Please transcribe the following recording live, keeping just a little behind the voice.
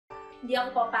Hindi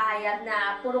ako papayag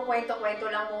na puro kwento-kwento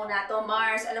lang muna to,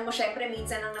 Mars. Alam mo, syempre,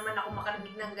 minsan lang naman ako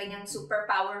makarinig ng ganyang super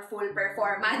powerful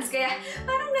performance. Kaya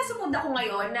parang nasa mood ako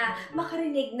ngayon na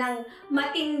makarinig ng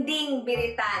matinding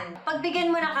biritan. Pagbigyan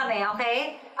mo na kami,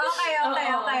 okay? Okay.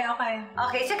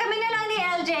 Okay, so kami na lang ni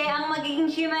LJ ang magiging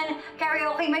human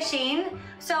karaoke machine.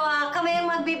 So, kami ang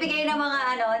magbibigay ng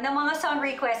mga song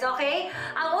request, okay?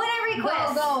 Ang unang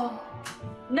request. Go.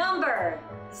 Number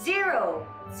 001.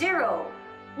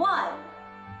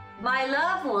 My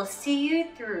love will see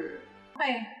you through.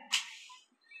 Okay.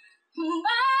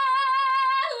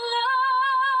 My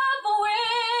love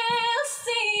will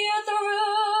see you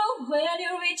through when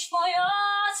you reach for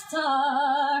your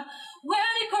star,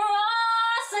 when you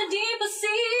cross the deepest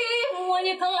sea, when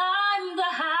you climb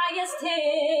the highest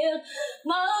hill.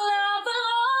 My love will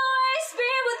always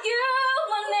be with you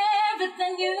in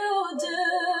everything you do,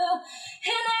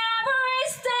 in every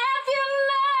step you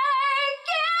make,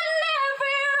 in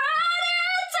every road you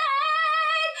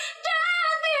take.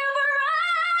 Don't be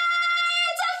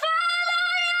afraid to follow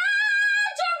your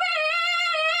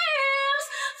dreams,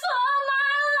 for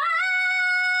my love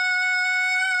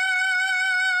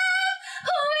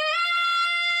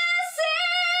will see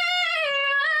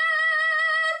you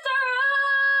through.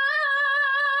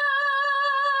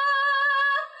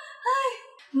 Ay,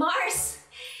 Mars!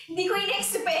 Hindi ko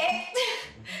in-expect!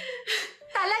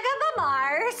 Talaga ba,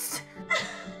 Mars?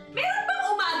 Meron bang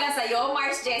umaga sa'yo,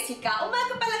 Mars Jessica?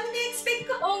 Umaga pa lang in-expect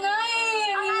ko. oo nga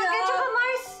eh. Ang aga, tsaka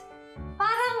Mars,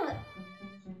 parang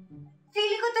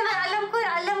feeling ko talaga,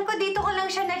 alam ko dito ko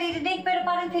lang siya naririnig, pero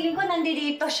parang feeling ko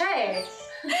nandito siya eh.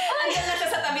 Andiyan na siya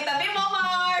sa tabi-tabi mo,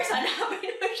 Mars!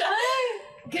 Hanapin mo siya.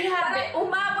 Grabe,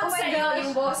 umabot Oh my sa'yo gosh.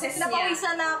 yung boses niya.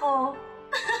 Napawisan na ako.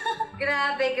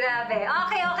 Grabe.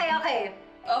 Okay.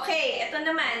 Okay, ito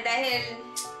naman, dahil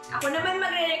ako naman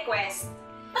magre-request.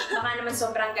 Baka naman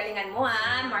sobrang galingan mo,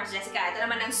 ha, Mars Jessica. Ito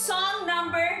naman ang song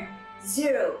number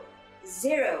 002.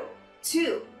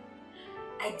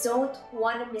 I don't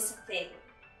wanna miss a thing.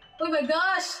 Oh my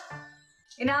gosh!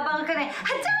 Inaabangan ka na eh.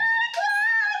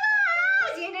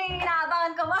 Yun yung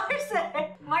inaabangan ko, Mars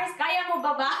eh. Mars, kaya mo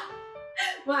ba ba?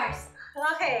 Mars.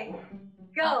 Okay.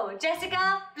 Go.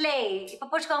 Jessica, play.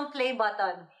 Ipapush ko ang play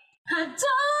button. I don't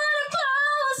wanna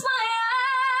close my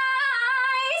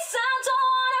eyes, I don't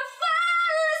wanna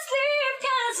fall asleep,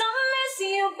 'cause I miss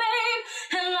you, babe,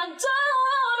 and I don't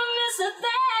wanna miss a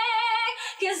thing,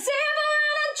 'cause even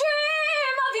when I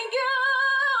dream of you,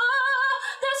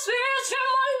 the sweetest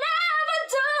dream will never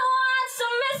do. I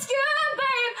still miss you,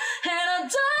 babe, and I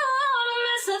don't wanna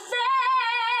miss a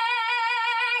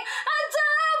thing. I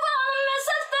don't wanna miss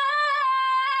a thing.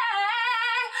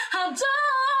 I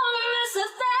don't wanna miss a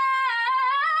thing.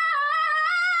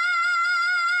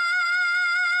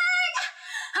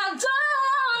 I don't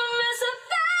wanna miss a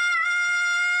thing.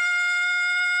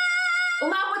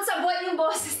 Umabot sa buwan yung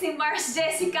boses ni Mars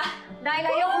Jessica. Dahil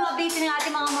ayoko mabitin ng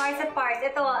ating mga Mars at Pars,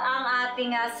 ito ang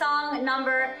ating song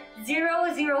number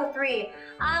 003.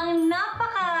 Ang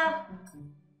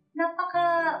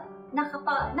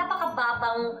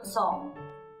napakababang song.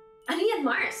 Ano yan,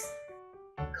 Mars?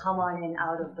 Come on and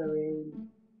out of the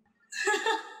rain.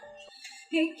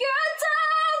 You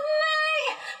told me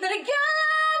that you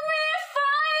love me if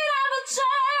I never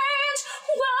change.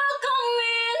 Welcome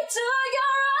me into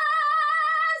your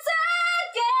arms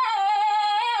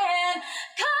again.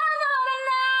 Come on and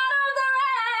out of the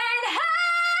rain.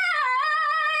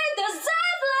 Hey, there's a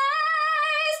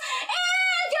place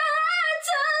in your heart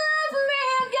to love me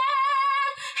again.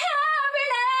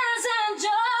 Happiness and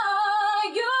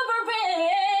joy you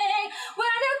bring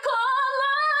when you call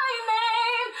my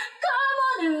name. Come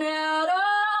on and out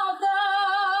of the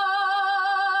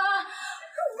rain.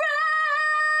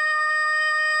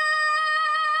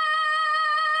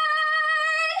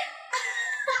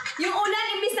 Yung ulan,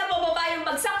 imbis na pababa yung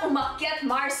bagsak, umakyat,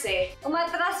 Mars eh.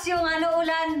 Umatras yung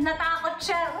ulan, natakot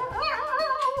siya.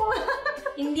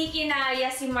 Hindi kinaya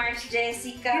si Mars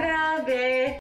Jessica. Grabe.